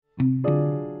Welcome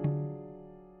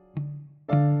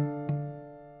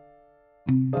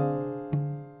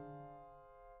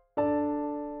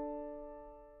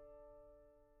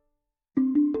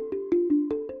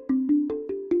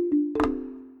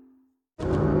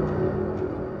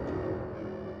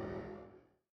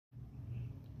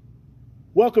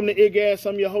to IGAS.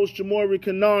 I'm your host, Jamori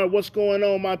Kennard. What's going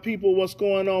on, my people? What's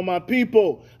going on, my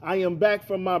people? I am back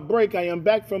from my break. I am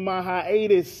back from my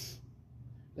hiatus.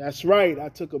 That's right. I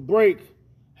took a break,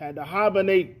 had to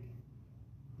hibernate,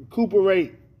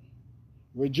 recuperate,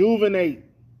 rejuvenate.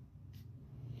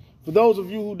 For those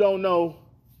of you who don't know,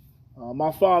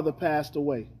 my father passed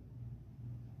away.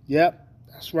 Yep,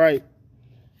 that's right.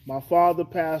 My father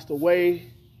passed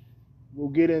away. We'll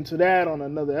get into that on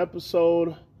another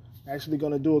episode. Actually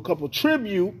going to do a couple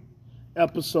tribute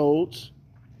episodes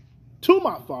to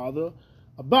my father,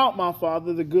 about my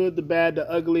father, the good, the bad, the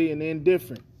ugly, and the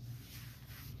indifferent.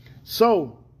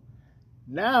 So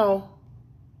now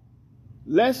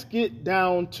let's get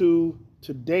down to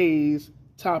today's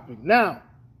topic. Now,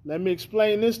 let me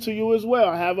explain this to you as well.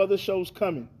 I have other shows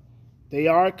coming. They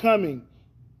are coming.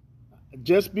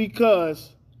 Just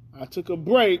because I took a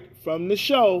break from the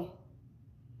show,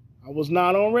 I was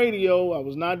not on radio, I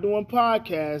was not doing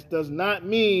podcasts, does not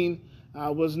mean I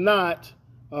was not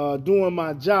doing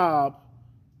my job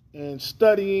and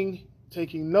studying,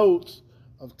 taking notes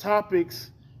of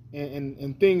topics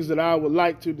and things that I would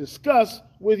like to discuss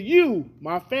with you,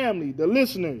 my family, the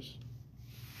listeners.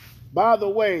 By the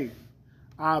way,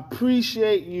 I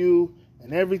appreciate you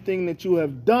and everything that you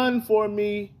have done for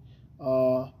me,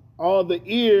 all the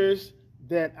ears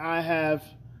that I have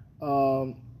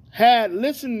had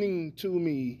listening to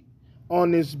me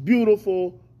on this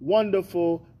beautiful,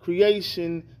 wonderful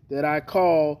creation that I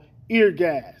call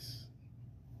Eargas.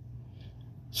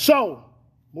 So,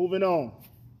 moving on.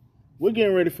 We're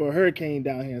getting ready for a hurricane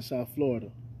down here in South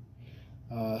Florida.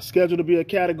 Scheduled to be a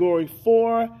Category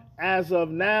 4. As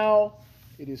of now,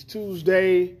 it is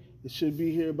Tuesday. It should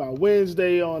be here by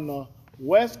Wednesday on the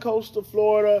west coast of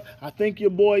Florida. I think your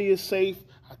boy is safe.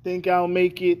 I think I'll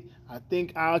make it. I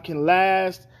think I can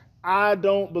last. I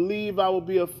don't believe I will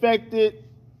be affected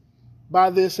by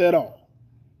this at all.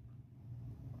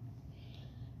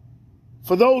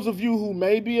 For those of you who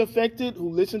may be affected, who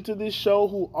listen to this show,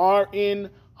 who are in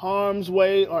harm's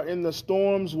way or in the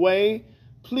storm's way,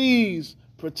 please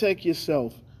protect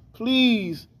yourself.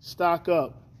 Please stock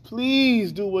up.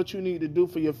 Please do what you need to do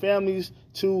for your families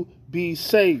to be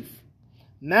safe.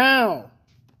 Now,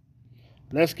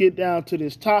 let's get down to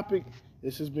this topic.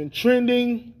 This has been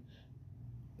trending.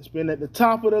 It's been at the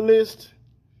top of the list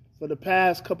for the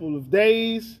past couple of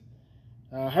days.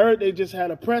 I heard they just had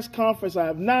a press conference. I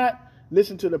have not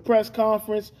listened to the press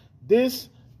conference. This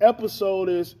episode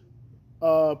is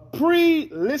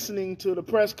pre-listening to the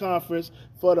press conference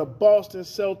for the Boston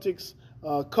Celtics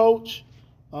coach.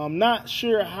 I'm not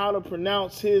sure how to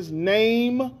pronounce his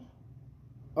name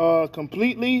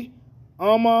completely.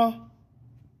 Adoka.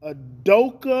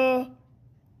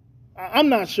 I'm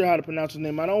not sure how to pronounce his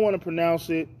name. I don't want to pronounce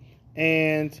it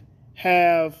and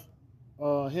have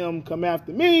him come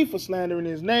after me for slandering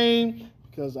his name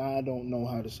because I don't know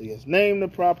how to say his name the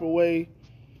proper way.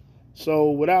 So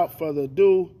without further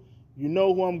ado, you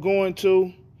know who I'm going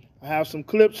to. I have some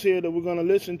clips here that we're going to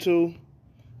listen to.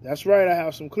 That's right, I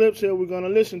have some clips here we're going to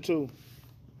listen to.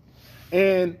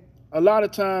 And a lot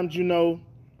of times, you know,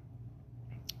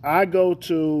 I go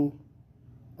to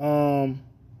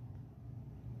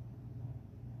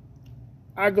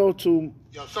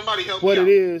Yo, somebody help what me it out,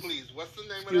 is. please. What's the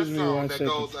name of that song that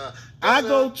goes? I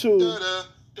go to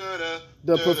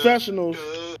the professionals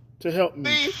to help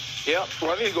me. Yep.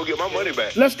 Well, I need to go get my money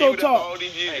back. Let's go Even after talk all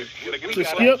these years. We to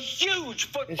got Skip a huge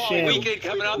and football Shannon. weekend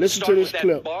coming up. Listen to Start this with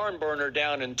clip. that barn burner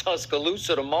down in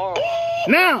Tuscaloosa tomorrow.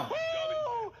 Now,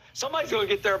 Somebody's going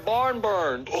to get their barn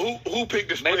burned. Who picked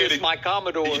the spread? Maybe it's my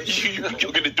Commodores. you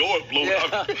get the door blown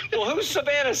up. Well, who's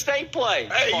Savannah State play?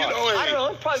 Hey, you know, I don't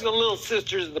know. It's probably the Little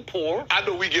Sisters of the Poor. I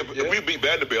know we beat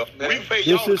Vanderbilt. We pay this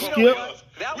y'all is to come Skip with us.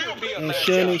 That would be a and matchup.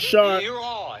 Shannon Sharp You're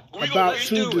on. about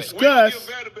to do it. discuss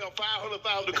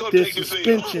this this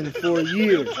suspension for a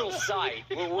year. Neutral site.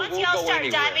 Once y'all start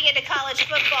diving into college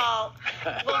football,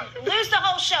 we'll lose the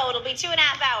whole show. It'll be 2.5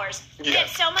 hours. We have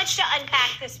so much to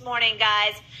unpack this morning,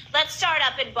 guys. Let's start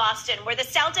up in Boston, where the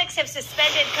Celtics have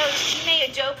suspended coach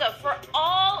Ime Udoka for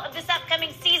all of this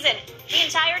upcoming season, the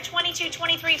entire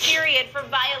 22-23 period for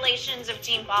violations of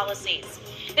team policies.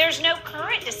 There's no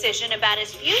current decision about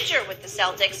his future with the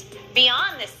Celtics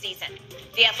beyond this season.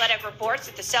 The Athletic reports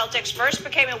that the Celtics first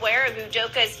became aware of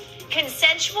Udoka's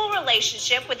consensual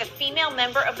relationship with a female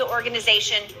member of the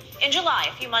organization in July,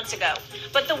 a few months ago.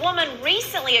 But the woman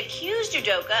recently accused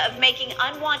Udoka of making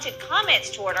unwanted comments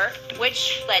toward her,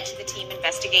 which led to the team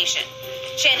investigation.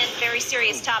 Shannon, very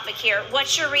serious topic here.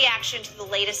 What's your reaction to the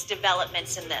latest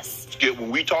developments in this? When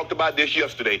we talked about this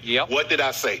yesterday, what did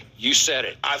I say? You said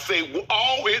it. I say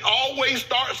it always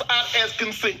starts out as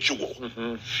consensual.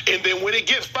 And then when it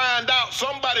gets found out,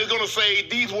 somebody's going to say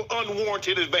these were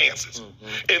unwarranted advances.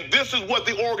 And this is what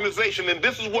the organization and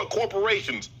this is what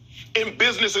corporations and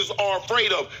businesses are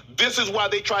afraid of. This is why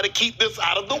they try to keep this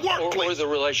out of the workplace. Or the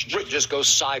relationship just goes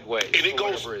sideways. And it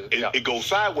goes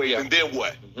sideways, and then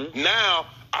what? Now,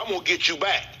 I'm going to get you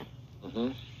back.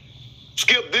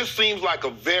 Skip, this seems like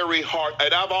a very hard,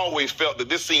 and I've always felt that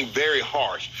this seemed very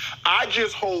harsh. I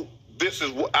just hope this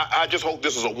is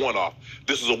a one-off.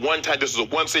 This is a one-time, this is a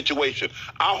one situation.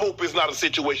 I hope it's not a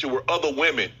situation where other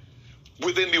women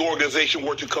within the organization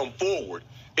were to come forward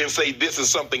and say this is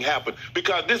something happened,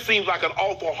 because this seems like an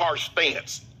awful harsh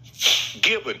stance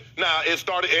given. Now, it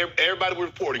started, everybody was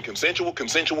reporting consensual.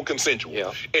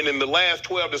 Yeah. And in the last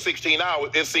 12 to 16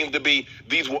 hours, it seemed to be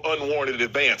these were unwarranted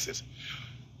advances.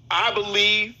 I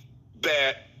believe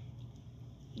that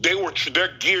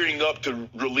they're gearing up to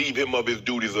relieve him of his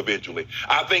duties eventually.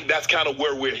 I think that's kind of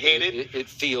where we're headed. It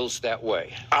feels that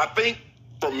way. I think,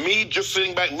 for me, just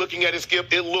sitting back looking at it,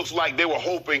 Skip, it looks like they were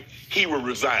hoping he would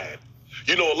resign.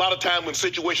 You know, a lot of time when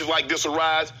situations like this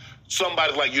arise,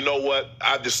 somebody's like, you know what,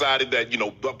 I've decided that,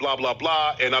 blah, blah, blah,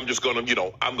 blah, and I'm just going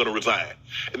to, I'm going to resign.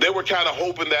 And they were kind of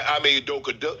hoping that Ime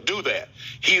Udoka do that.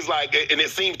 He's like, and it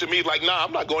seems to me like, nah,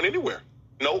 I'm not going anywhere.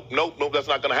 Nope, that's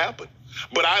not going to happen.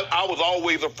 But I was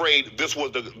always afraid this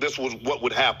was what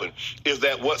would happen, is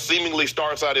that what seemingly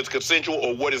starts out as consensual,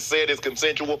 or what is said is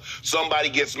consensual, somebody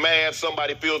gets mad,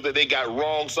 somebody feels that they got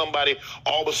wrong, somebody,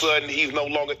 all of a sudden, he's no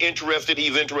longer interested,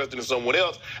 he's interested in someone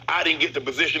else. I didn't get the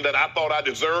position that I thought I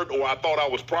deserved or I thought I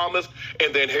was promised,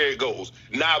 and then here it goes.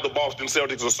 Now the Boston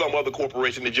Celtics or some other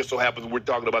corporation, it just so happens we're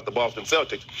talking about the Boston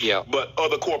Celtics, but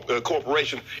other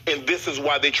corporations, and this is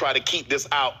why they try to keep this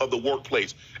out of the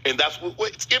workplace. And that's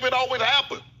what Skip, it always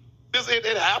happens.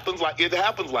 It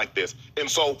happens like this. And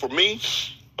so for me,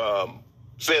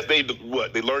 since they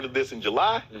learned of this in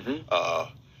July.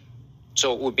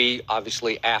 So it would be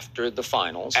obviously after the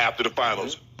finals. After the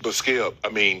finals. But Skip, I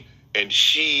mean, and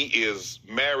she is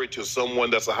married to someone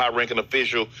that's a high-ranking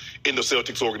official in the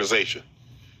Celtics organization.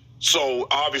 So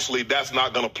obviously that's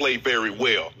not going to play very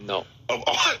well. No.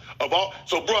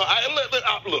 So, bro,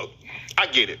 look, I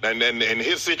get it. And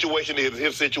his situation is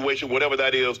his situation, whatever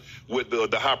that is, with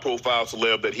the high-profile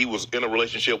celeb that he was in a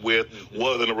relationship with,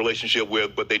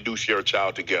 but they do share a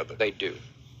child together. They do.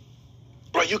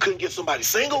 Bro, you couldn't get somebody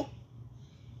single?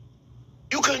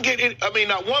 You couldn't get it. I mean,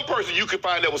 not one person you could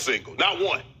find that was single. Not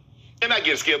one. And I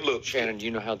get Skip, look. Shannon,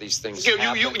 you know how these things Skip,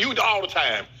 happen. you all the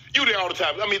time. You there all the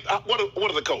time. I mean,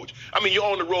 what is a coach? I mean, you're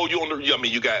on the road.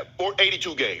 You got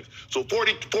 82 games. So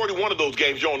 41 of those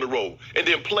games you're on the road. And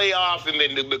then playoffs and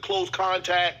then the close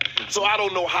contact. So I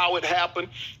don't know how it happened,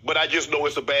 but I just know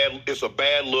it's a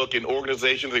bad look, and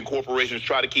organizations and corporations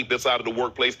try to keep this out of the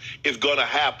workplace. It's going to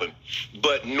happen.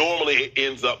 But normally it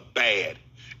ends up bad.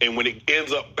 And when it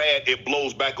ends up bad, it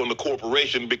blows back on the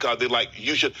corporation, because they're like,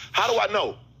 you should. How do I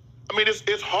know? I mean,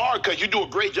 it's hard because you do a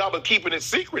great job of keeping it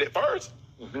secret at first.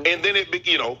 And then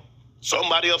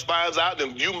somebody else finds out,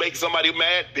 and you make somebody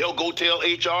mad, they'll go tell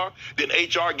HR, then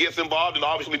HR gets involved, and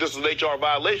obviously this is an HR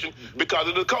violation because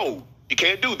of the code. You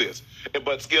can't do this.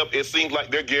 But Skip, it seems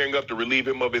like they're gearing up to relieve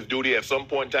him of his duty at some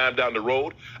point in time down the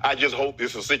road. I just hope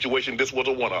this is a situation, this was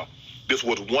a one-off. This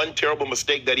was one terrible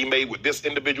mistake that he made with this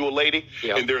individual lady,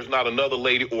 and there's not another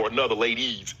lady or another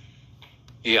ladies.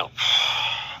 Yeah,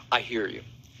 I hear you.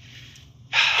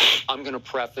 I'm going to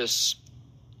preface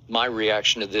my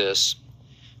reaction to this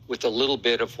with a little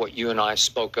bit of what you and I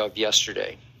spoke of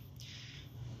yesterday.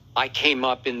 I came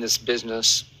up in this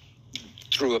business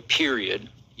through a period.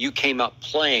 You came up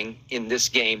playing in this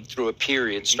game through a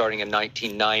period starting in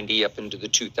 1990 up into the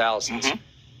 2000s,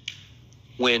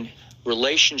 when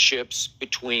relationships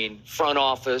between front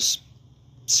office,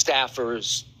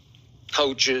 staffers,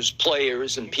 coaches,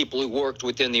 players, and people who worked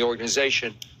within the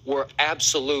organization were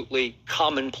absolutely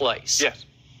commonplace. Yes.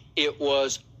 It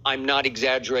was, I'm not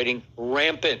exaggerating,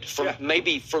 rampant,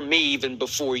 maybe for me even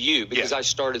before you, because I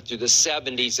started through the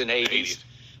 70s and 80s.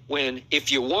 When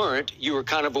if you weren't, you were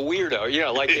kind of a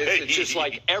weirdo. Like it's just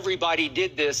like everybody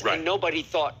did this, and nobody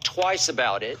thought twice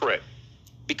about it. Correct.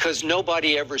 Because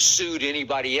nobody ever sued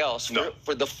anybody else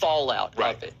for the fallout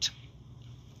of it.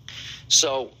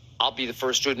 So I'll be the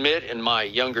first to admit, in my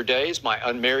younger days, my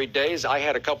unmarried days, I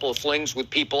had a couple of flings with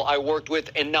people I worked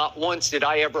with, and not once did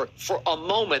I ever, for a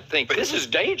moment, think, this is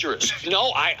dangerous.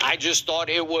 No, I just thought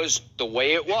it was the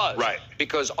way it was. Right.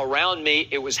 Because around me,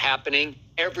 it was happening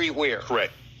everywhere.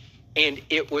 Correct. And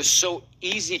it was so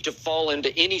easy to fall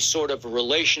into any sort of a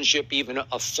relationship, even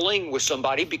a fling with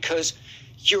somebody, because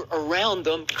you're around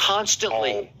them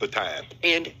constantly. All the time.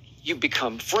 And you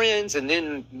become friends, and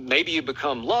then maybe you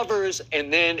become lovers,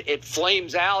 and then it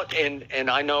flames out. And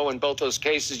I know in both those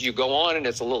cases you go on and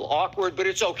it's a little awkward, but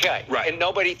it's okay. Right. And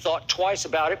nobody thought twice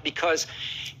about it because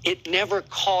it never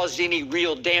caused any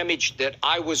real damage that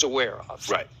I was aware of.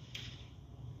 Right.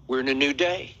 We're in a new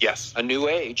day. Yes. A new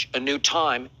age, a new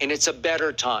time, and it's a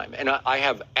better time. And I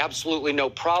have absolutely no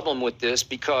problem with this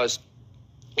because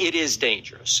it is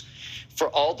dangerous for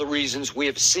all the reasons we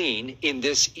have seen in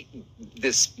this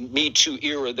Me Too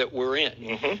era that we're in.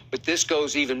 Mm-hmm. But this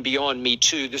goes even beyond Me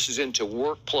Too. This is into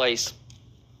workplace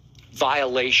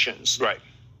violations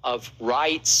of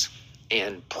rights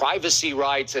and privacy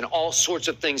rights and all sorts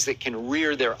of things that can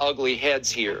rear their ugly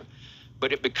heads here.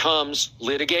 But it becomes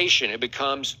litigation. It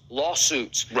becomes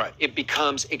lawsuits. Right. It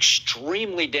becomes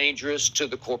extremely dangerous to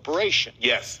the corporation.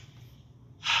 Yes.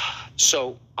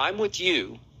 So I'm with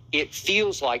you. It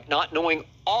feels like, not knowing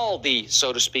all the,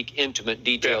 so to speak, intimate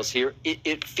details here,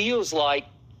 it feels like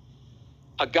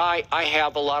a guy I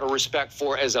have a lot of respect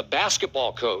for as a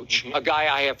basketball coach, a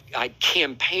guy I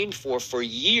campaigned for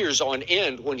years on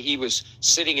end when he was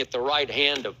sitting at the right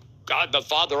hand of God the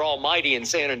Father Almighty in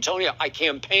San Antonio. I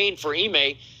campaigned for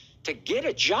Ime to get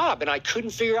a job, and I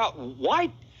couldn't figure out why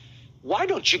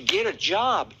don't you get a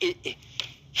job?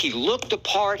 He looked the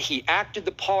part. He acted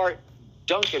the part.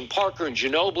 Duncan, Parker, and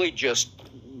Ginobili just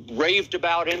raved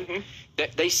about him. Mm-hmm.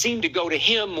 They seemed to go to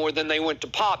him more than they went to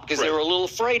Pop because they were a little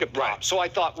afraid of Pop. Right. So I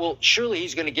thought, well, surely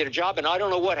he's going to get a job, and I don't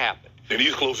know what happened. And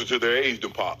he's closer to their age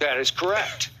than Pop. That is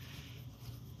correct.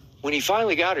 When he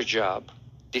finally got a job,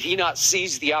 did he not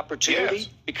seize the opportunity? Yes.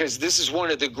 Because this is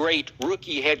one of the great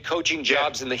rookie head coaching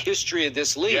jobs in the history of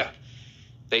this league. Yeah.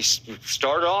 They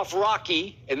started off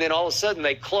rocky, and then all of a sudden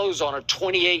they close on a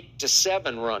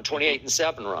 28-7 run,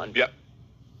 28-7 run. Yep.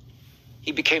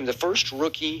 He became the first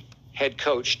rookie head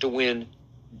coach to win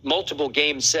multiple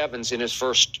Game 7s in his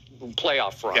first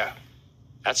playoff run. Yeah.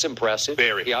 That's impressive.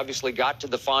 Very. He obviously got to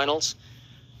the finals.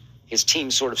 His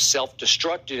team sort of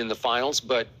self-destructed in the finals,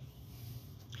 but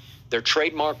their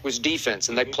trademark was defense,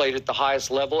 and they played at the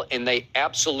highest level, and they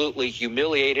absolutely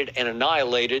humiliated and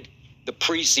annihilated the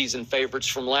preseason favorites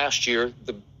from last year,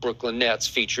 the Brooklyn Nets,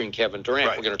 featuring Kevin Durant.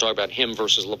 Right. We're going to talk about him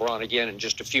versus LeBron again in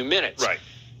just a few minutes. Right.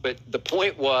 But the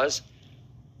point was,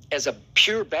 as a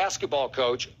pure basketball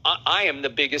coach, I am the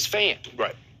biggest fan.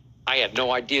 Right. I had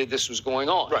no idea this was going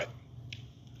on. Right.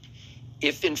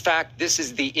 If, in fact, this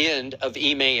is the end of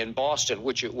Ime in Boston,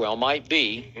 which it well might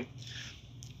be,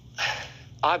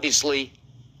 obviously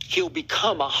he'll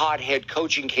become a hot head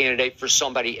coaching candidate for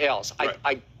somebody else.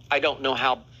 Right. I don't know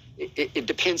how. It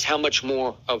depends how much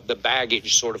more of the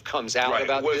baggage sort of comes out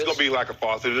about well, this. It's going to be like a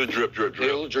faucet. It'll drip, drip, drip.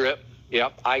 It'll drip.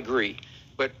 Yep, I agree.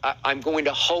 But I'm going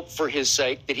to hope for his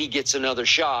sake that he gets another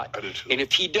shot. I do too. And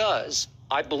if he does,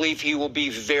 I believe he will be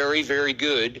very, very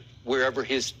good wherever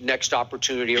his next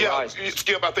opportunity arises.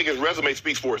 Skip, I think his resume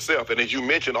speaks for itself. And as you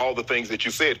mentioned, all the things that you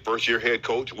said, first-year head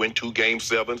coach, win 2 Game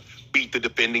 7s, beat the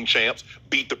defending champs,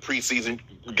 beat the preseason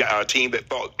team that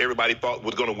everybody thought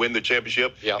was going to win the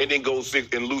championship, and then goes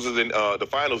 6 and loses in the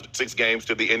finals 6 games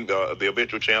to the end, the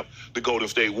eventual champ, the Golden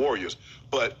State Warriors.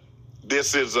 But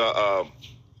this is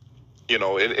you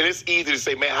know, and it's easy to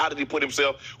say, man, how did he put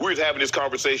himself? We were having this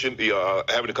conversation,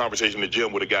 having a conversation in the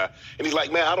gym with a guy, and he's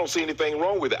like, man, I don't see anything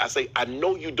wrong with it. I say, I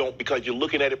know you don't, because you're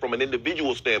looking at it from an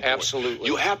individual standpoint. Absolutely.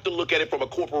 You have to look at it from a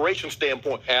corporation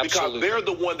standpoint. Absolutely. Because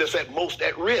they're the one that's at most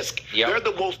at risk. Yep.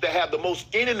 They're the most that have the most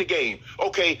skin in the game.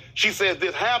 Okay, she says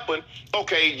this happened.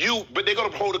 Okay, but they're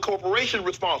going to hold the corporation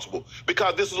responsible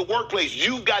because this is a workplace.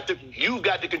 You've got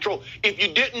to control. If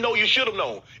you didn't know, you should have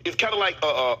known. It's kind of like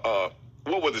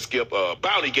what was it, Skip?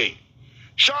 Bounty Gate.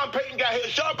 Sean Payton got here.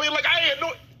 Sean Payton like, I had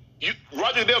no.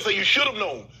 Roger Goodell said you should have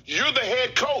known. You're the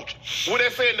head coach. When they're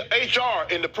saying the HR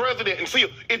and the president and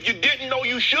CEO, if you didn't know,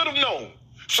 you should have known.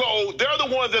 So they're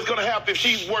the ones that's going to have to, if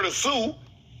she were to sue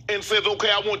and says, okay,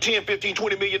 I want $10, $15,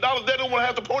 $20 million, they don't want to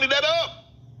have to pony that up.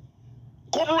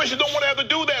 Corporations don't want to have to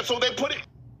do that, so they put it.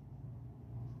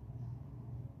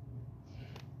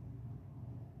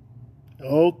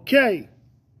 Okay.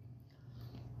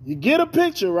 You get a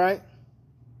picture, right?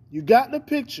 You got the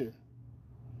picture.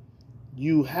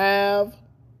 You have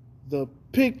the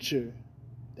picture.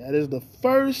 That is the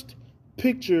first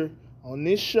picture on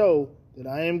this show that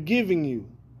I am giving you.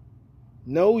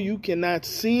 No, you cannot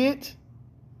see it,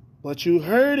 but you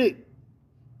heard it.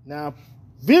 Now,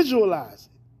 visualize it.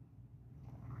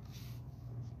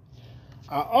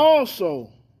 I also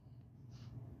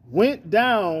went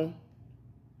down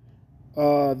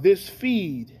this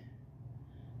feed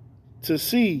to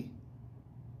see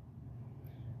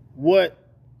what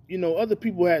other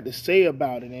people had to say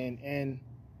about it, and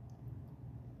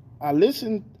I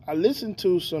listened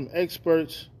to some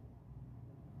experts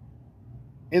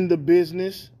in the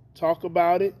business talk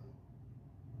about it.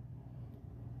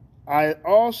 I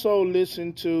also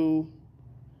listened to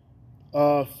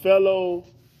fellow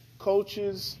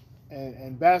coaches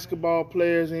and basketball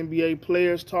players, NBA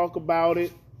players talk about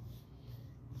it.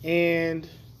 And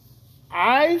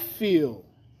I feel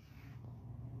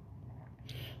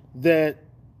that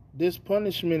this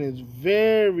punishment is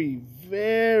very,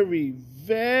 very,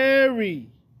 very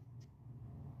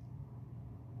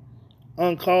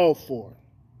uncalled for.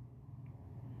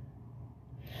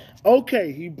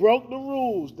 Okay, he broke the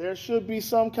rules. There should be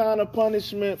some kind of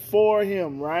punishment for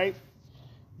him, right?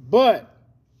 But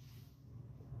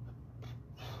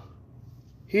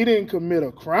he didn't commit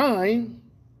a crime.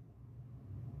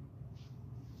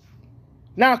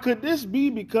 Now, could this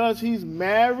be because he's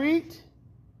married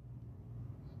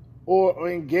or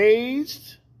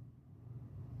engaged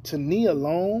to Nia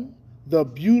Long, the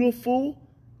beautiful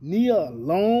Nia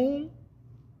Long?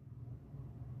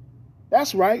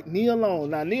 That's right, Nia Long.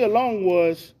 Now, Nia Long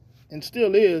was and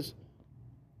still is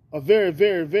a very,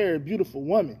 very, very beautiful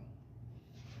woman.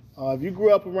 If you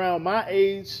grew up around my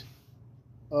age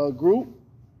group,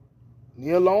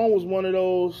 Nia Long was one of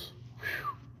those,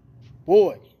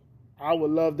 boy, I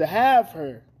would love to have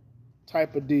her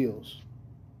type of deals.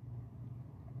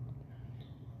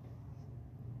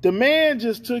 The man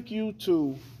just took you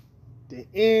to the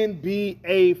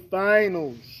NBA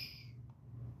Finals.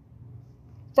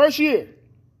 First year.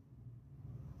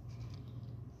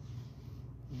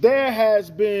 There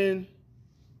has been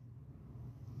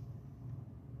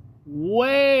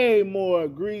way more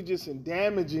egregious and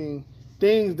damaging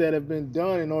things that have been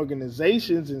done in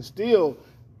organizations, and still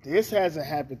this hasn't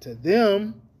happened to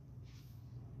them.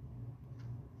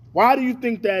 Why do you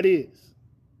think that is?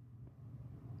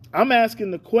 I'm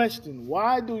asking the question,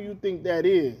 why do you think that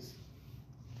is?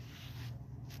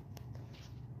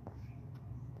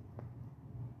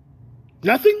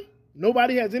 Nothing?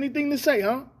 Nobody has anything to say,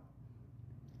 huh?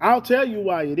 I'll tell you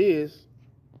why it is.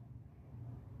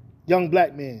 Young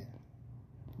black man.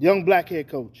 Young black head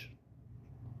coach.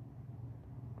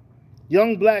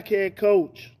 Young black head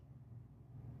coach.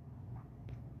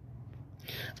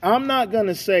 I'm not going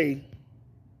to say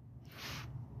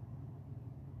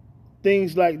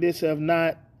things like this have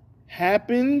not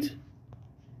happened,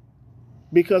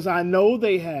 because I know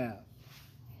they have.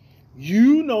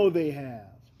 You know they have.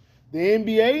 The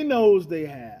NBA knows they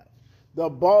have. The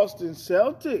Boston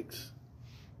Celtics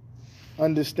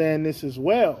understand this as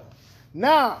well.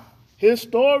 Now,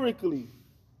 historically,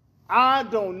 I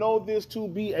don't know this to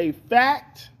be a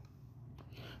fact,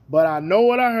 but I know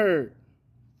what I heard.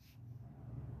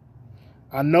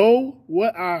 I know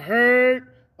what I heard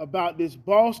about this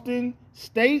Boston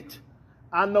State.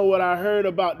 I know what I heard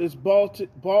about this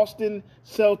Boston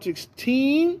Celtics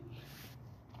team.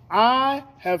 I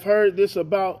have heard this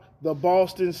about the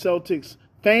Boston Celtics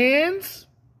fans.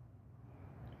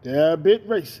 They're a bit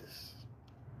racist.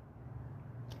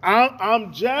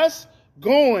 I'm just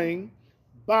going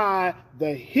by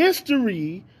the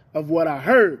history of what I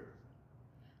heard.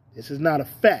 This is not a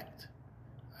fact.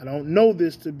 I don't know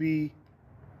this to be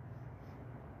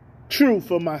true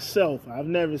for myself. I've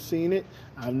never seen it.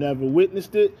 I've never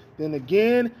witnessed it. Then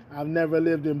again, I've never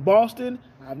lived in Boston.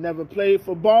 I've never played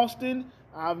for Boston.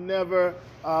 I've never,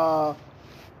 got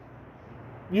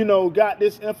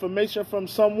this information from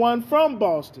someone from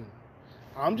Boston.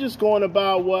 I'm just going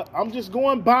by what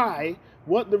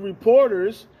the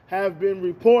reporters have been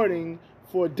reporting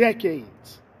for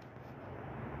decades.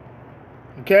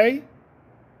 Okay?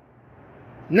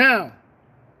 Now,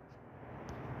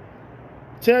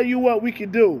 tell you what we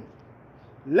can do.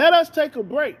 Let us take a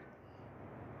break.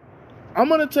 I'm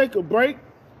going to take a break.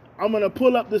 I'm going to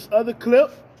pull up this other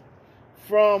clip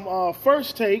from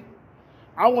First Take.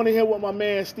 I want to hear what my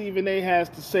man Stephen A. has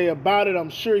to say about it. I'm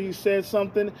sure he said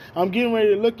something. I'm getting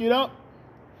ready to look it up.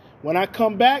 When I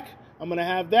come back, I'm going to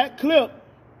have that clip,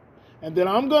 and then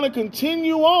I'm going to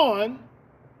continue on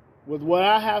with what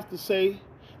I have to say,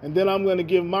 and then I'm going to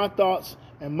give my thoughts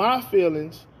and my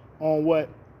feelings on what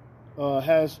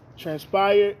has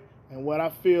transpired and what I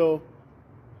feel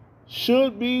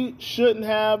should be, shouldn't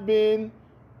have been,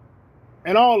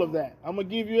 and all of that. I'm going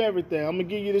to give you everything. I'm going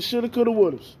to give you the shoulda, coulda,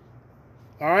 wouldas.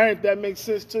 All right, if that makes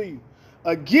sense to you.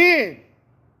 Again,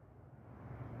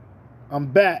 I'm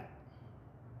back.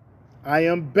 I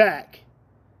am back.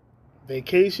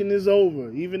 Vacation is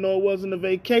over, even though it wasn't a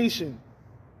vacation.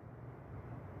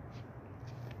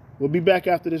 We'll be back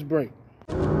after this break.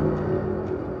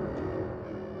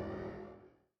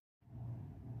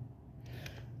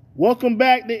 Welcome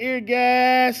back to Ear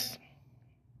Gas.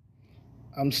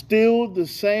 I'm still the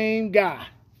same guy,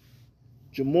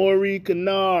 Jamori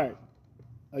Kennard.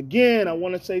 Again, I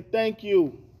want to say thank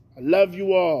you. I love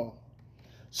you all.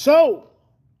 So,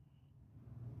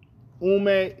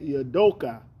 Ime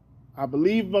Udoka, I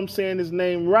believe I'm saying his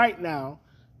name right now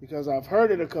because I've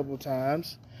heard it a couple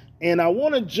times. And I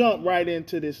want to jump right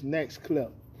into this next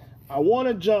clip.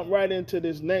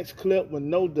 With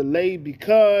no delay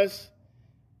because,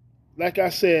 like I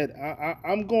said,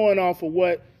 I'm going off of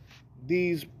what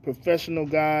these professional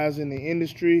guys in the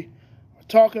industry are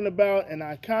talking about, and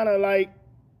I kind of like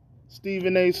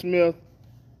Stephen A. Smith,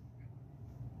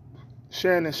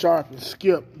 Shannon Sharpe, and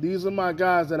Skip. These are my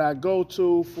guys that I go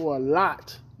to for a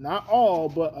lot, not all,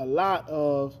 but a lot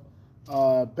of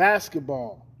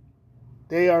basketball.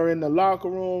 They are in the locker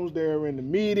rooms, they are in the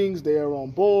meetings, they are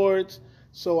on boards.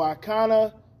 So I kind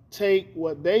of take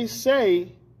what they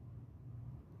say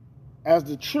as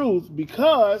the truth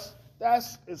because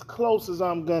that's as close as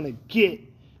I'm going to get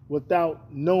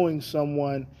without knowing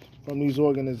someone from these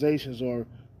organizations or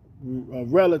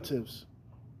relatives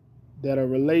that are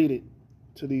related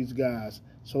to these guys.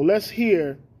 So let's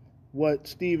hear what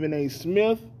Stephen A.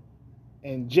 Smith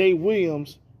and Jay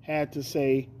Williams had to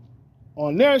say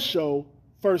on their show,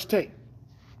 First Take.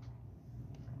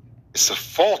 It's the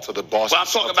fault of the Boston Celtics. Well, I'm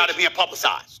talking about it being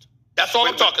publicized. That's all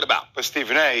I'm talking about. But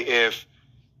Stephen A.,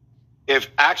 if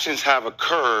actions have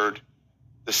occurred,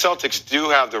 the Celtics do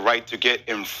have the right to get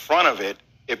in front of it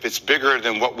if it's bigger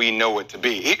than what we know it to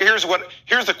be. Here's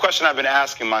the question I've been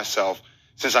asking myself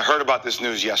since I heard about this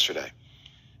news yesterday.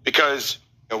 Because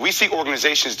we see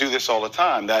organizations do this all the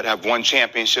time that have won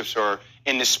championships or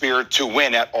in the spirit to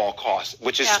win at all costs,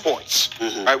 which is sports.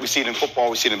 Mm-hmm. Right? We see it in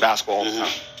football, we see it in basketball all the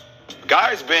time. A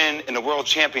guy's been in the world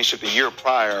championship the year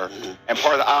prior and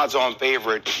part of the odds-on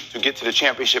favorite to get to the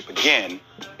championship again.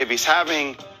 If he's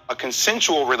having a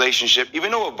consensual relationship,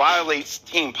 even though it violates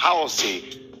team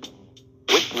policy,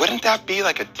 wouldn't that be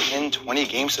like a 10,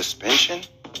 20-game suspension?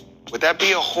 Would that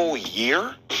be a whole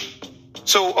year?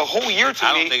 So a whole year to me...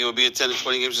 I don't think it would be a 10 to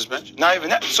 20-game suspension. Not even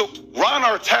that. So Ron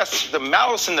Artest, the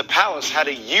Malice in the Palace, had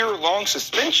a year-long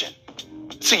suspension.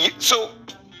 So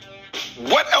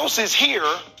what else is here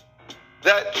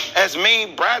that has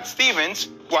made Brad Stevens,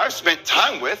 who I've spent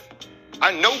time with,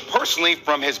 I know personally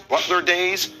from his Butler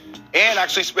days and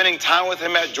actually spending time with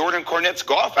him at Jordan Cornette's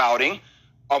golf outing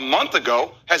a month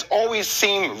ago, has always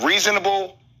seemed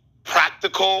reasonable,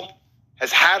 practical,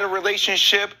 has had a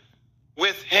relationship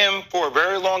with him for a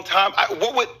very long time.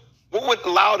 What would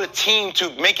allow the team to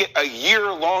make it a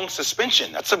year-long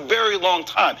suspension? That's a very long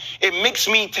time. It makes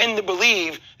me tend to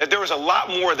believe that there is a lot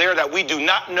more there that we do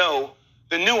not know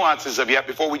the nuances of yet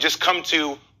before we just come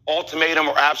to ultimatum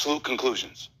or absolute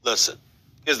conclusions. Listen,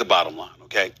 here's the bottom line,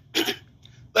 okay?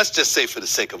 Let's just say for the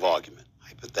sake of argument,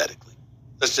 hypothetically.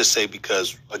 Let's just say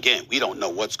because, again, we don't know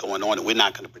what's going on and we're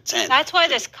not going to pretend. That's why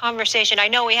this conversation, I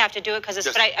know we have to do it because it's,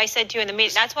 but I said to you in the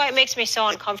meeting, that's why it makes me so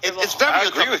uncomfortable. It's very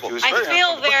uncomfortable. With you. I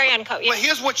feel very uncomfortable. But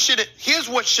here's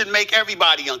what should make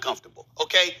everybody uncomfortable,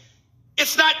 okay?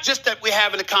 It's not just that we're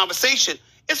having a conversation.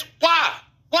 It's why.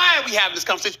 Why are we having this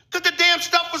conversation? Because the damn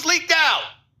stuff was leaked out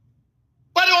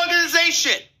by the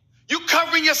organization. You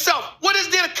covering yourself. What is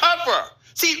there to cover?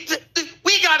 See,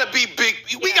 we got to be big.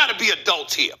 We got to be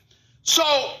adults here. So,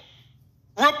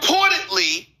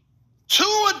 reportedly,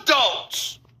 2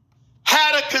 adults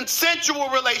had a consensual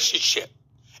relationship,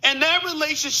 and that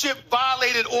relationship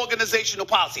violated organizational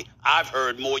policy. I've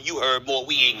heard more, you heard more,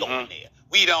 we ain't going there.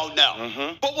 We don't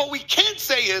know. But what we can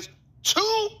say is 2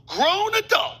 grown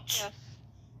adults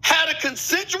had a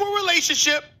consensual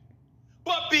relationship,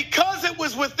 but because it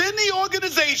was within the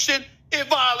organization, it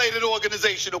violated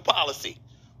organizational policy.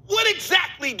 What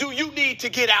exactly do you need to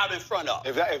get out in front of?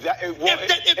 If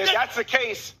that's the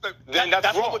case, then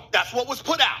that's wrong. That's what was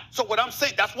put out. So what I'm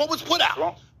saying, that's what was put out.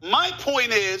 Wrong. My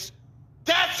point is,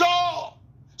 that's all.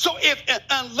 So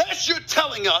unless you're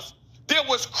telling us there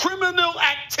was criminal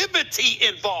activity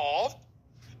involved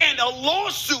and a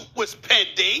lawsuit was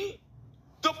pending,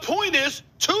 the point is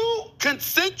 2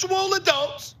 consensual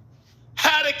adults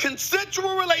had a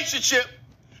consensual relationship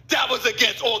that was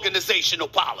against organizational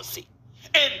policy.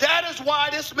 And that is why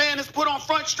this man is put on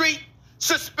Front Street,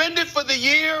 suspended for the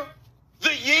year,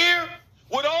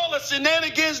 with all the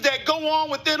shenanigans that go on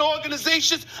within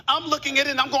organizations, I'm looking at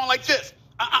it and I'm going like this.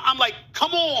 I'm like,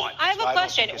 come on. I have a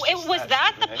question. Was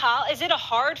that the is it a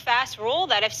hard, fast rule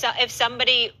that if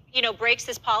somebody breaks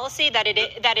this policy that it is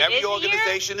every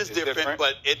organization is different,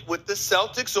 but with the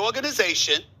Celtics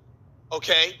organization,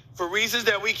 okay, for reasons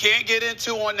that we can't get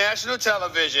into on national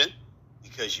television,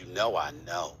 because I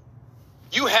know.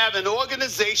 You have an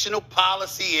organizational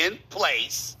policy in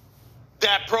place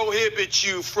that prohibits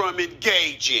you from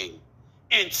engaging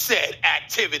in said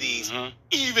activities,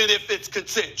 even if it's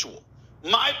consensual.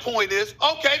 My point is,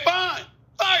 okay, fine,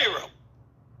 fire him.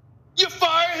 You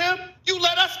fire him, you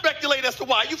let us speculate as to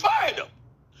why you fired him.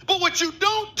 But what you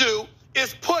don't do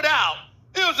is put out,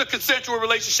 it was a consensual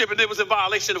relationship and it was in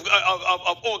violation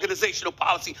of organizational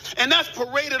policy. And that's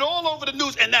paraded all over the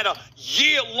news, and that a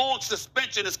year-long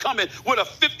suspension is coming with a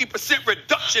 50%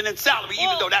 reduction in salary,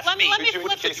 even though that's me. Maybe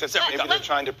they're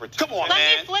trying to protect. Come on, let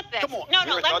man. me flip this. Come on. No,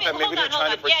 hold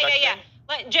on. Yeah.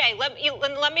 Jay,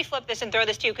 let me flip this and throw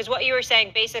this to you, because what you were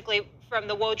saying basically from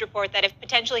the Woj report, that if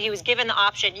potentially he was given the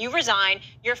option, you resign,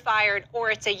 you're fired, or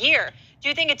it's a year. Do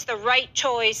you think it's the right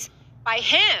choice by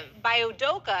him, by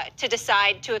Udoka, to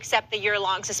decide to accept the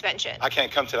year-long suspension? I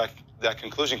can't come to that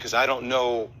conclusion because I don't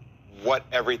know what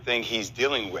everything he's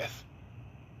dealing with.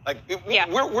 Like,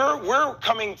 we're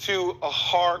coming to a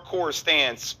hardcore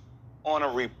stance on a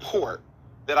report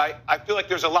that I feel like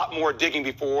there's a lot more digging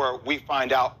before we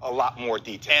find out a lot more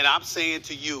detail. And I'm saying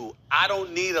to you, I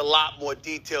don't need a lot more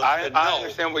detail I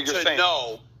understand what you're saying. To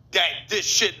know that this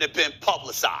shouldn't have been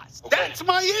publicized. Okay. That's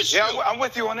my issue. Yeah, I'm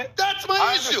with you on it. That's my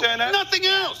issue. Understand that. Nothing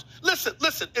else.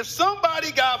 Listen, if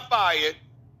somebody got fired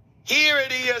here at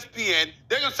ESPN,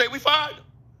 they're going to say we fired them.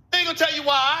 They ain't going to tell you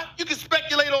why. You can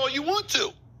speculate all you want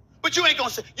to. But you ain't gonna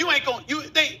say, they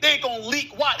ain't gonna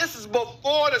leak why. This is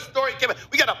before the story came out.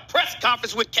 We got a press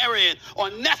conference with Carrion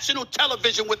on national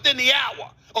television within the hour,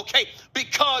 okay?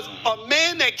 Because a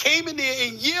man that came in there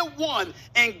in year one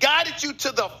and guided you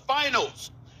to the finals,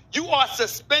 you are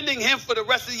suspending him for the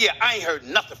rest of the year. I ain't heard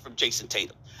nothing from Jason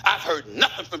Tatum. I've heard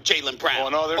nothing from Jaylen Brown. Well,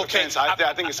 no, their defense, I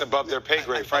think it's above their pay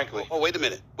grade, frankly. Oh, wait a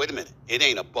minute. It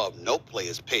ain't above no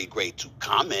player's pay grade to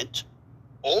comment.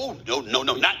 Oh, no,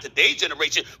 not today's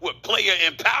generation with player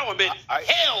empowerment.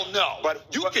 Hell no. But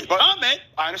you can comment.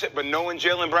 I understand, but knowing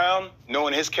Jaylen Brown,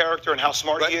 knowing his character and how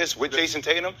smart he is with Jason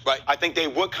Tatum, I think they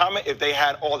would comment if they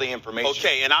had all the information.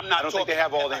 Okay, and I don't think they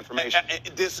have all the information.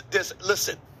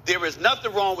 Listen, there is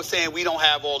nothing wrong with saying we don't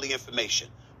have all the information.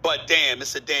 But damn,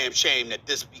 it's a damn shame that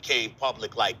this became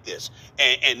public like this.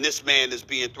 And this man is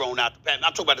being thrown out the pasture.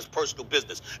 I'm talking about his personal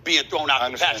business being thrown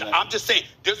out the pasture. I'm just saying,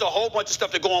 there's a whole bunch of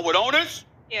stuff that go on with owners,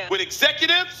 with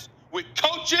executives, with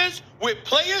coaches, with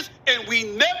players, and we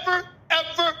never,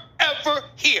 ever, ever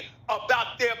hear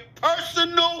about their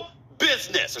personal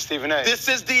business. So Stephen A. This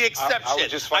is the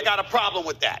exception. I got a problem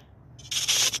with that.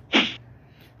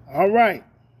 All right.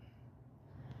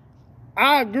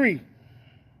 I agree.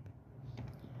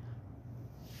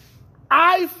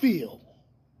 I feel,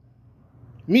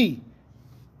 me,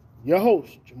 your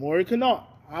host, Jamori Kennard,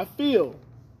 I feel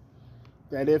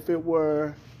that if it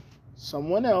were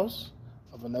someone else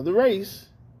of another race,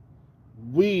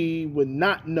 we would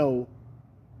not know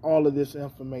all of this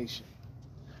information.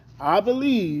 I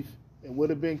believe it would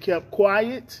have been kept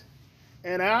quiet,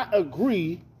 and I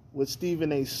agree with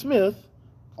Stephen A. Smith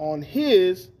on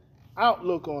his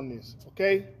outlook on this,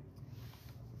 okay?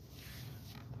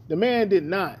 The man did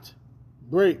not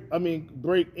break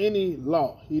any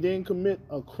law. He didn't commit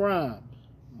a crime.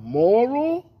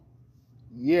 Moral?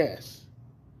 Yes.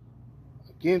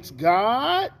 Against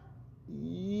God?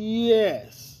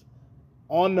 Yes.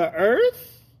 On the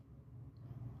earth?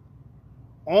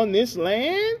 On this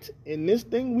land? In this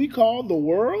thing we call the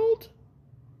world?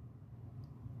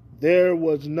 There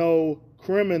was no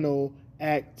criminal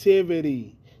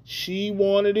activity. She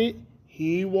wanted it.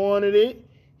 He wanted it.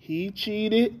 He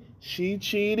cheated. She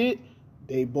cheated.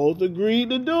 They both agreed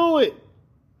to do it.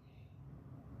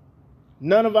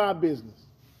 None of our business.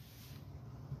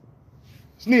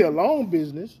 It's Nia Long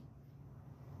business.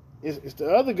 It's the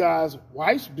other guy's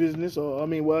wife's business.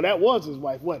 That was his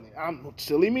wife, wasn't it? I'm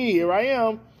silly me. Here I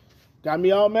am. Got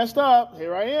me all messed up.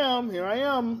 Here I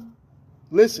am.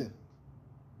 Listen.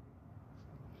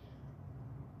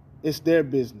 It's their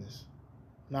business,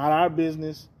 not our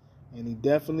business. And he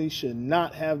definitely should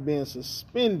not have been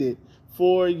suspended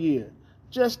for a year.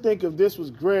 Just think if this was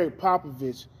Greg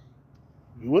Popovich,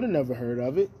 you would have never heard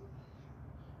of it.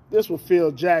 This was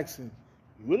Phil Jackson.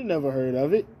 You would have never heard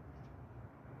of it.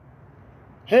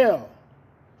 Hell,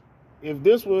 if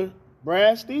this were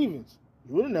Brad Stevens,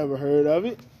 you would have never heard of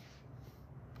it.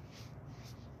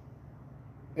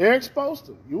 Eric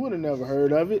Spoelstra. You would have never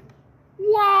heard of it.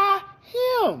 Why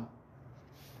him?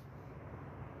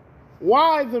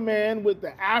 Why the man with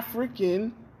the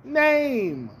African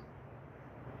name?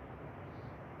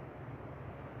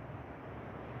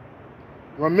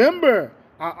 Remember,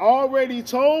 I already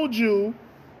told you,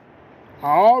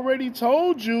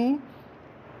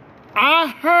 I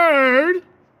heard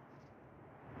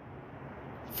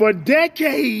for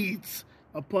decades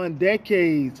upon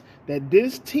decades that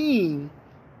this team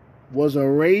was a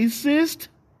racist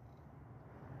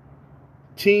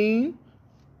team,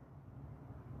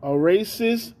 a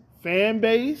racist fan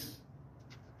base.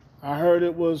 I heard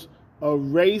it was a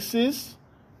racist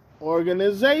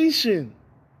organization.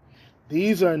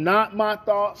 These are not my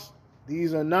thoughts.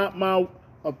 These are not my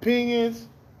opinions.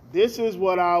 This is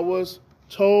what I was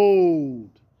told.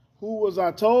 Who was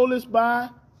I told this by?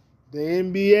 The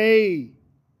NBA.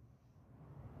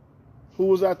 Who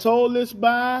was I told this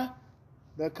by?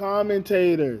 The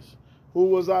commentators. Who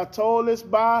was I told this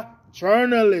by?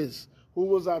 Journalists. Who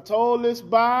was I told this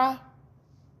by?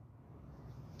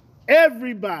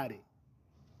 Everybody.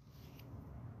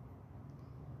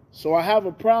 So I have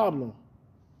a problem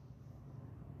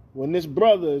when this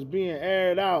brother is being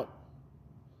aired out,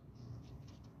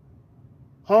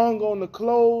 hung on the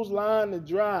clothesline to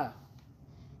dry,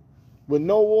 with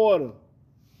no water.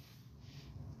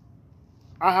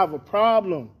 I have a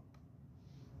problem.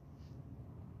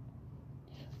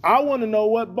 I want to know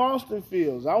what Boston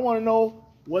feels. I want to know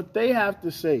what they have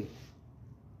to say.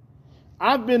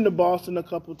 I've been to Boston a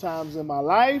couple times in my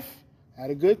life,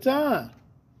 had a good time.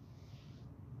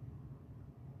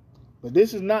 But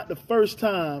this is not the first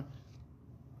time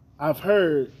I've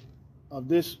heard of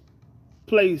this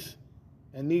place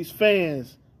and these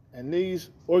fans and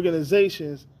these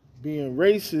organizations being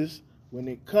racist when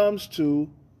it comes to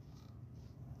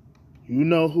you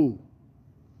know who.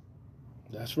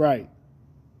 That's right.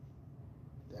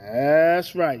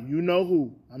 That's right. You know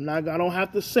who. I don't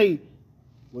have to say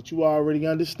what you already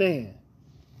understand.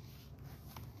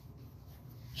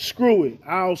 Screw it.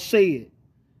 I'll say it.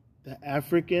 The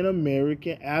African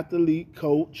American athlete,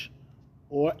 coach,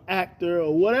 or actor,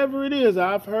 or whatever it is.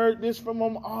 I've heard this from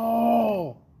them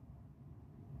all.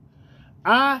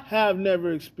 I have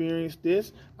never experienced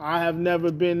this. I have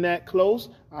never been that close.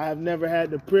 I have never had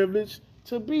the privilege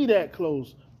to be that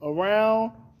close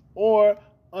around or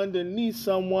underneath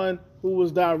someone who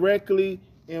was directly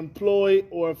employed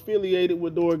or affiliated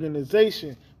with the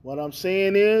organization. What I'm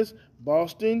saying is,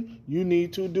 Boston, you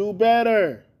need to do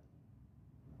better.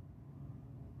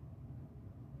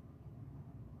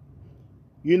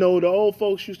 You know, the old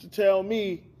folks used to tell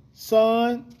me,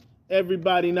 son,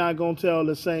 everybody not going to tell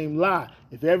the same lie.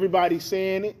 If everybody's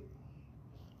saying it,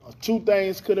 two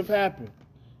things could have happened.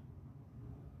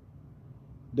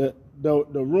 The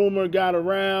rumor got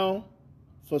around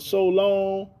for so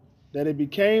long that it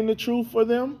became the truth for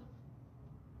them,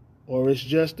 or it's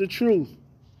just the truth.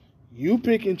 You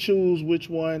pick and choose which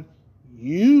one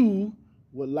you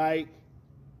would like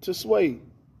to sway.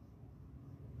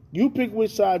 You pick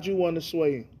which side you want to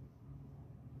sway.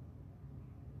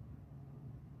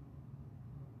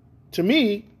 To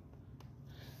me,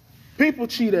 people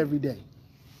cheat every day.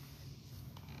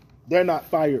 They're not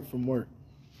fired from work.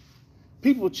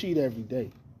 People cheat every day.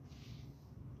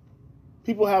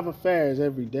 People have affairs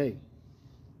every day.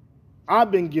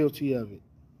 I've been guilty of it.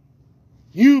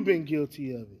 You've been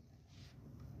guilty of it.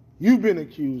 You've been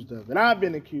accused of it. I've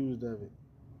been accused of it.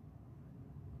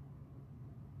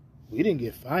 We didn't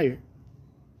get fired.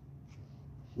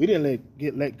 We didn't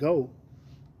get let go.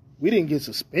 We didn't get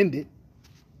suspended.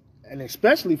 And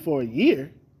especially for a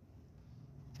year.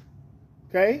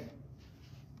 Okay?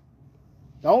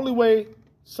 The only way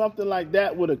something like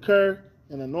that would occur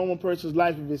in a normal person's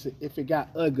life is if it got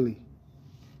ugly.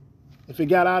 If it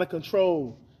got out of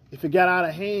control. If it got out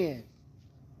of hand.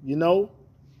 You know?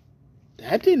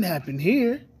 That didn't happen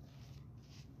here.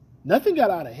 Nothing got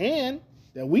out of hand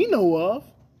that we know of.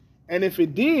 And if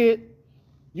it did,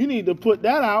 you need to put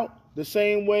that out the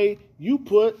same way you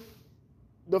put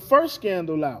the first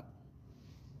scandal out.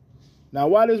 Now,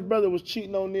 why this brother was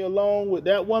cheating on Nia Long with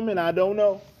that woman, I don't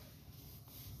know.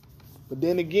 But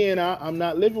then again, I'm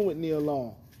not living with Nia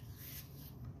Long.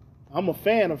 I'm a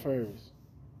fan of hers.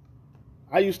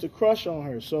 I used to crush on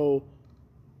her, so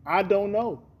I don't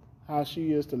know how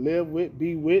she is to live with,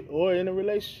 be with, or in a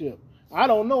relationship. I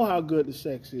don't know how good the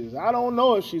sex is. I don't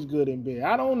know if she's good in bed.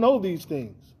 I don't know these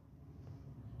things.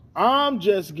 I'm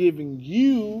just giving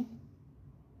you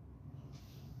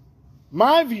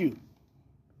my view,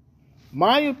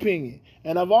 my opinion.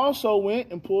 And I've also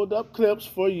went and pulled up clips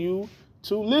for you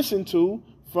to listen to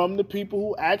from the people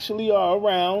who actually are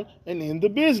around and in the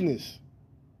business.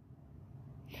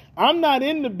 I'm not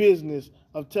in the business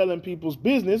of telling people's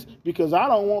business because I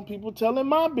don't want people telling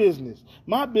my business.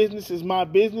 My business is my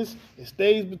business. It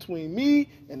stays between me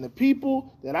and the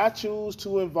people that I choose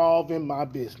to involve in my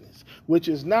business, which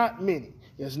is not many.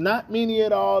 It's not many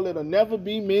at all. It'll never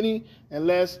be many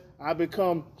unless I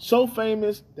become so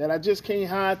famous that I just can't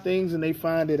hide things and they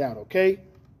find it out, okay?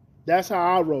 That's how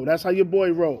I roll. That's how your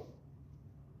boy roll.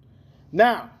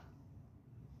 Now,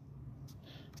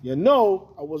 you know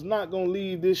I was not going to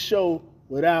leave this show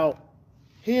without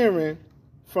hearing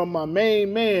from my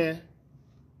main man,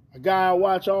 a guy I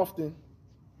watch often,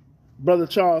 Brother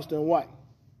Charleston White.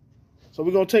 So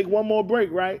we're going to take one more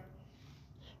break, right?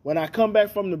 When I come back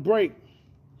from the break,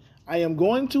 I am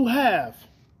going to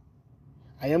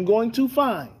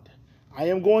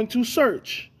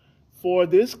search for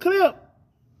this clip.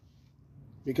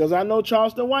 Because I know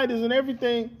Charleston White is in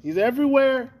everything. He's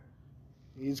everywhere.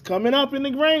 He's coming up in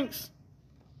the ranks.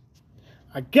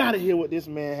 I got to hear what this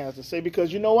man has to say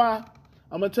because you know why?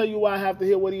 I'm going to tell you why I have to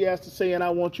hear what he has to say, and I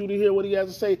want you to hear what he has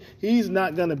to say. He's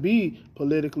not going to be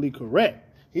politically correct.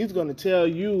 He's going to tell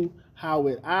you how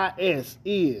it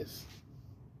is.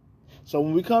 So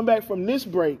when we come back from this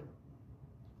break,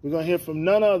 we're going to hear from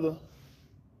none other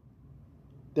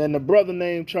than the brother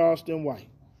named Charleston White.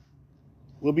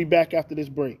 We'll be back after this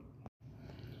break.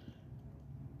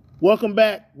 Welcome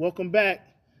back.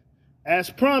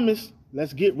 As promised,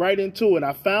 let's get right into it.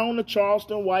 I found the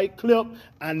Charleston White clip.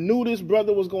 I knew this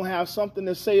brother was going to have something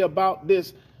to say about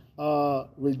this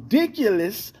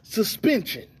ridiculous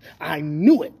suspension. I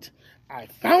knew it. I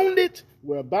found it.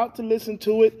 We're about to listen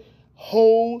to it.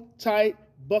 Hold tight.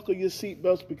 Buckle your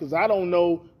seatbelts because I don't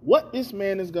know what this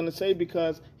man is going to say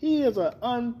because he is an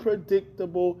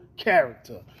unpredictable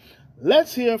character.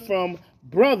 Let's hear from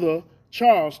Brother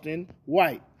Charleston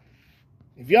White.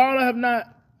 If y'all have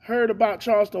not heard about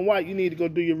Charleston White, you need to go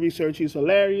do your research. He's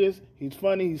hilarious, he's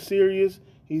funny, he's serious,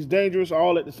 he's dangerous,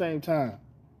 all at the same time.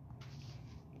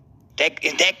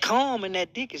 That calm and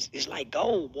that dick is like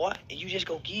gold, boy, and you just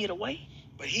go give it away.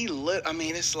 But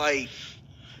it's like,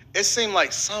 it seemed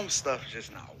like some stuff is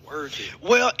just not worth it.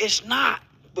 Well, it's not,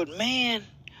 but man,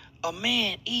 a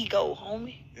man ego,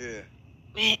 homie. Yeah.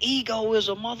 Man, ego is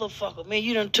a motherfucker. Man,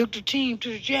 you done took the team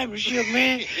to the championship,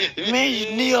 man. Man,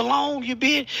 you Nia Long, you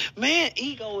bitch. Man,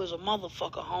 ego is a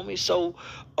motherfucker, homie. So,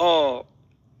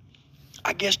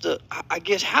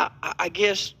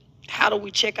 how do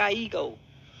we check our ego?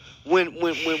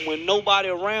 When nobody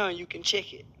around, you can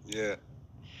check it. Yeah.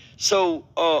 So,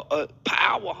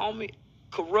 power, homie,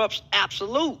 corrupts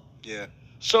absolute. Yeah.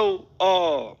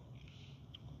 So,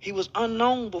 he was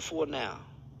unknown before now.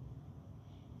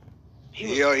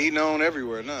 He known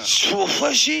everywhere now.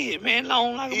 What shit, man?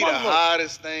 Known like a motherfucker. He the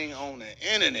hottest thing on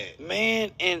the internet.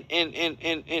 Man, and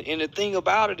the thing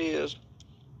about it is,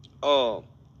 the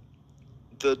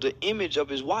image of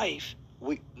his wife,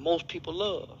 most people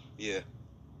love. Yeah.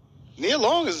 Nia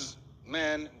Long is,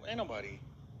 man, ain't nobody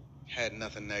had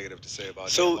nothing negative to say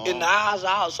about Nia Long. In the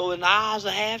eyes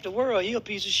of half the world, he a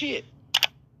piece of shit.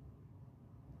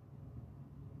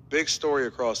 Big story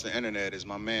across the internet is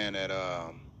my man at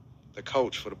the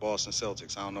coach for the Boston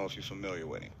Celtics. I don't know if you're familiar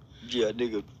with him. Yeah,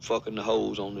 nigga fucking the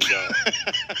hoes on the job.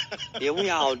 Yeah, we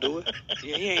all do it.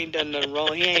 Yeah, he ain't done nothing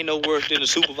wrong. He ain't no worse than the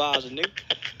supervisor, nigga.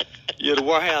 Yeah, the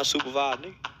warehouse supervisor,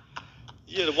 nigga.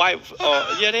 Yeah, the wife.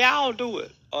 Yeah, they all do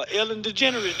it. Ellen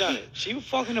DeGeneres done it. She was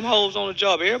fucking them hoes on the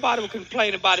job. Everybody was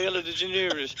complaining about Ellen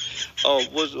DeGeneres.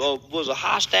 Was a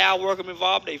hostile worker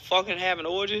involved. They fucking having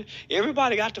orgies.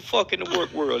 Everybody got to fuck in the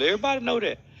work world. Everybody know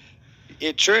that.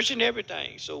 In church and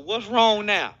everything. So what's wrong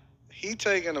now? He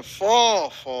taking a fall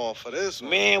for this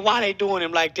one. Man, why they doing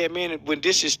him like that, man, when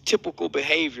this is typical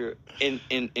behavior in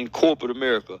corporate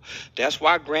America? That's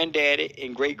why granddaddy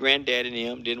and great-granddaddy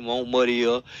and them didn't want Muddy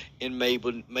and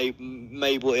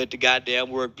Mabel at the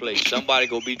goddamn workplace. Somebody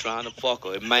gonna be trying to fuck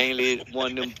her. And mainly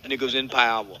one of them niggas in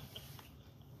power.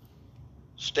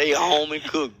 Stay home and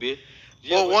cook, bitch.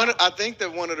 Yeah, well, I think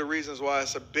that one of the reasons why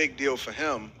it's a big deal for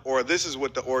him, or this is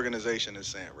what the organization is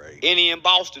saying, right? And he in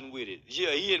Boston with it.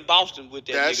 Yeah, he in Boston with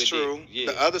that. That's nigga true.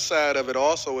 Yeah. The other side of it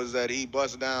also is that he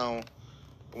bust down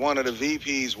one of the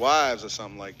VP's wives or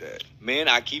something like that. Man,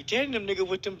 I keep telling them nigga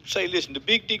with them, say, listen, the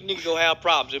big dick nigga gonna have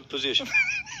problems in position.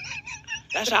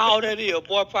 That's how all that is.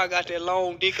 Boy probably got that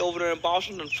long dick over there in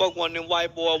Boston and fuck one of them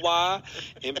white boy wives.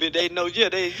 And they know,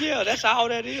 that's how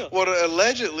that is. Well,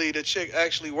 allegedly, the chick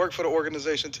actually worked for the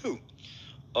organization, too.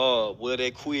 Well,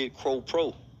 that quid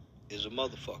pro is a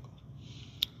motherfucker.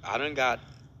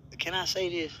 Can I say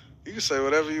this? You can say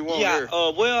whatever you want here.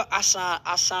 Well, I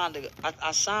signed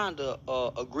a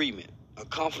agreement, a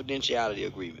confidentiality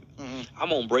agreement. Mm-hmm. I'm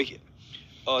gonna break it.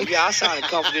 I signed a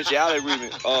confidentiality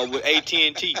agreement with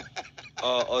AT&T,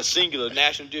 a singular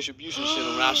national distribution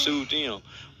center when I sued them.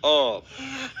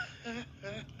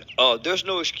 There's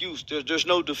no excuse. There's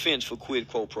no defense for quid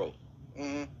pro quo.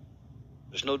 Mm-hmm.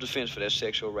 There's no defense for that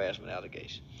sexual harassment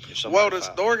allegation. Well,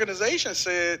 the organization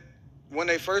said when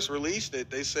they first released it,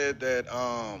 they said that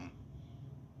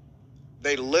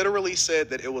they literally said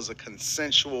that it was a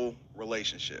consensual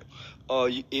relationship.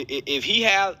 If he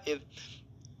have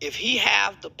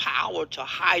the power to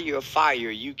hire or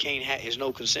fire, you can't have. It's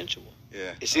no consensual.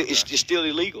 Yeah, it's still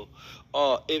illegal.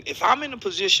 If I'm in a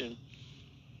position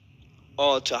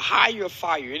to hire or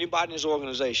fire anybody in this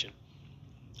organization,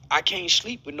 I can't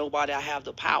sleep with nobody I have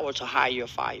the power to hire or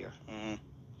fire.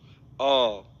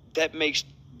 Mm-hmm. That makes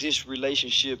this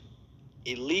relationship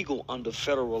illegal under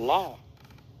federal law.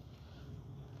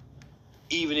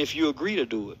 Even if you agree to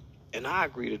do it, and I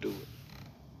agree to do it.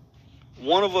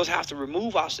 One of us has to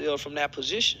remove ourselves from that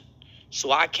position.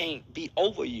 So I can't be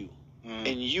over you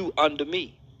and you under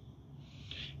me.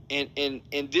 And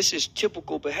this is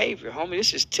typical behavior, homie.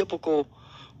 This is typical.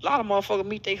 A lot of motherfuckers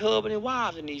meet their husband and their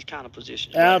wives in these kind of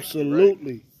positions.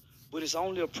 Absolutely. Right? But it's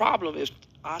only a problem if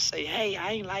I say, hey,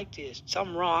 I ain't like this.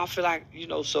 Something wrong. I feel like,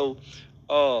 so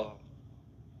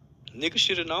niggas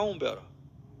should have known better.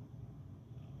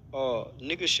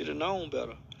 Niggas should have known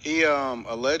better. He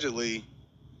allegedly,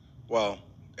 well,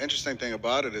 interesting thing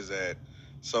about it is that,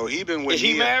 so he been with Is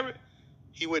he married?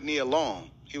 He with Nia Long.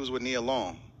 He was with Nia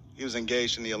Long. He was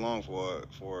engaged to Nia Long for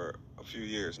a few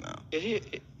years now.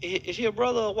 Is he a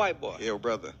brother or a white boy? Yeah, a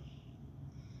brother.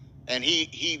 And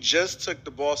he just took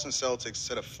the Boston Celtics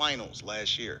to the finals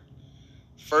last year.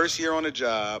 First year on the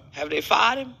job. Have they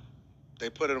fired him? They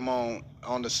put him on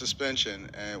the suspension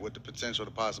and with the potential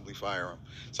to possibly fire him.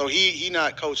 So he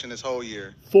not coaching this whole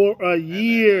year. For a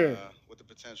year. Then, with the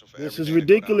potential for this is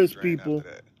ridiculous, people.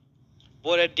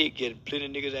 Boy, that dick getting plenty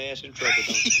of niggas' ass in trouble, don't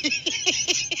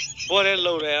it? Boy, that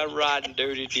low down riding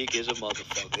dirty dick is a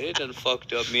motherfucker. It done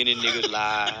fucked up many niggas'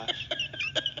 lives.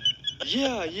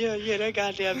 Yeah, that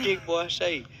goddamn dick, boy,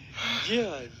 say.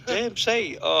 Yeah, damn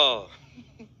say,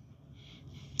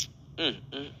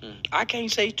 I can't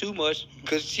say too much,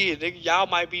 because shit, nigga, y'all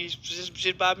might be some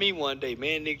shit about me one day,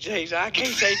 man, nigga Jay. So I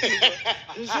can't say too much.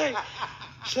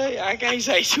 I can't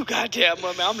say too goddamn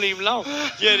much, man. I'm leaving alone.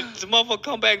 Yeah, the motherfucker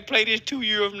come back and play this 2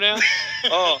 years from now.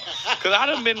 Because I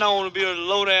done been known to be a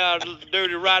low-down,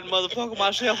 dirty, rotten motherfucker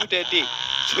myself with that dick.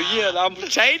 So, yeah, I'm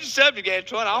changing the subject,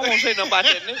 Antoine. I don't want to say nothing about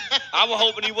that, nigga. I was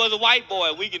hoping he was a white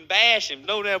boy. We can bash him.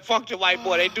 No damn fuck the white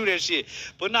boy. They do that shit.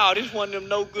 But no, this one of them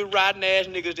no good riding ass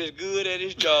niggas that's good at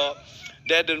his job,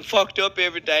 that done fucked up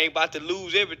everything, about to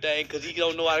lose everything because he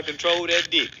don't know how to control that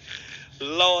dick.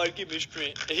 Lord, give me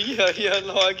strength. Yeah,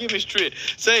 Lord, give me strength.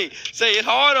 Say, it's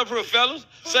hard up here, fellas.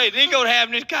 Say, they gonna have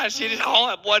this kind of shit. It's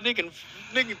hard, boy. Nigga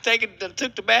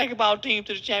took the basketball team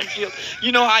to the championship.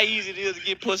 You know how easy it is to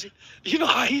get pussy. You know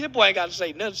how easy. That boy ain't got to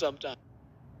say nothing sometimes.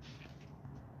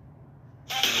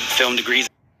 Film degrees.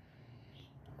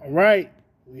 All right.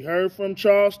 We heard from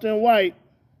Charleston White.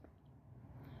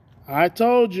 I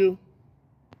told you.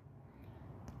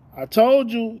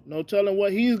 No telling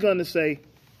what he's going to say.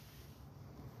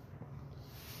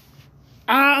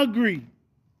 I agree.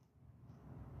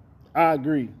 I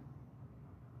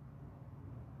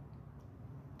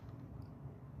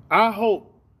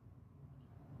hope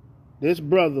this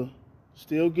brother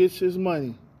still gets his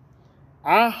money.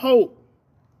 I hope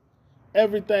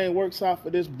everything works out for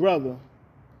this brother.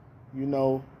 You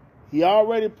know, he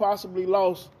already possibly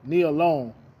lost Nia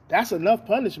Long. That's enough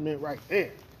punishment right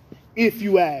there, if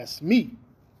you ask me.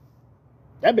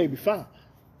 That baby fine.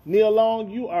 Nia Long,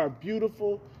 you are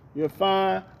beautiful. You're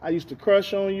fine. I used to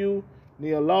crush on you.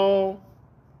 Nia Long,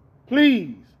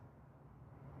 please.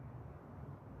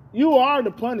 You are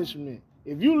the punishment.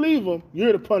 If you leave him,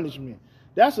 you're the punishment.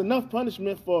 That's enough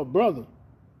punishment for a brother.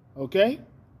 Okay?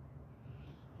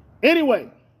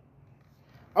 Anyway,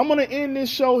 I'm going to end this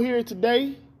show here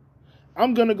today.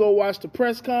 I'm going to go watch the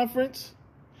press conference.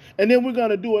 And then we're going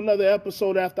to do another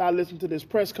episode after I listen to this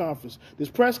press conference. This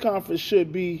press conference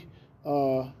should be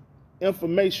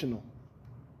informational.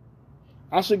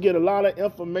 I should get a lot of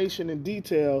information and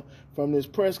detail from this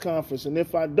press conference. And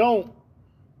if I don't,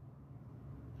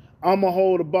 I'm going to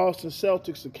hold the Boston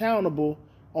Celtics accountable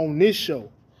on this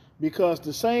show. Because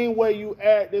the same way you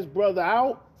add this brother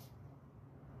out,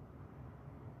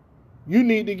 you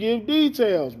need to give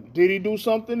details. Did he do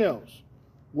something else?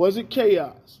 Was it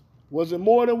chaos? Was it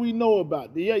more than we know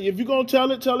about? Yeah, if you're going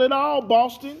to tell it all,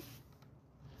 Boston.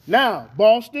 Now,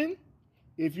 Boston,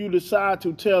 if you decide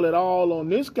to tell it all on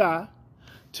this guy,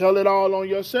 tell it all on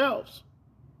yourselves.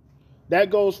 That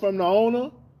goes from the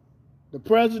owner, the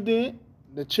president,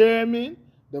 the chairman,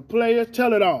 the players.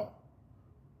 Tell it all.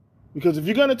 Because if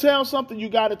you're going to tell something, you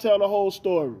got to tell the whole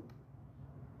story.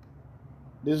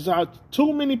 This is how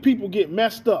too many people get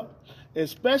messed up,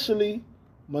 especially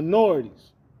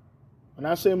minorities. When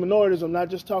I say minorities, I'm not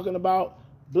just talking about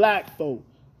black folk.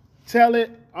 Tell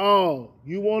it all.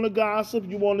 You want to gossip,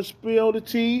 you want to spill the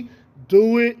tea,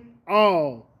 do it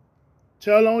all.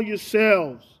 Tell on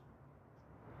yourselves.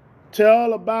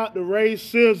 Tell about the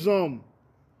racism.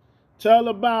 Tell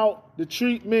about the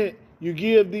treatment you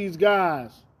give these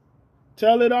guys.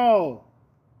 Tell it all.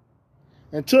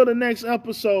 Until the next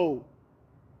episode,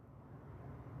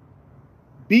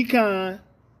 be kind.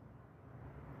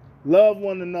 Love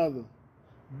one another.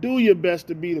 Do your best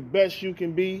to be the best you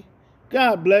can be.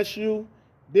 God bless you.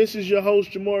 This is your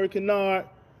host, Jamori Kennard,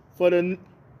 for the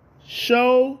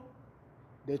show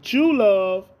that you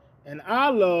love and I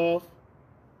love,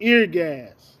 Ear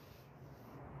Gas.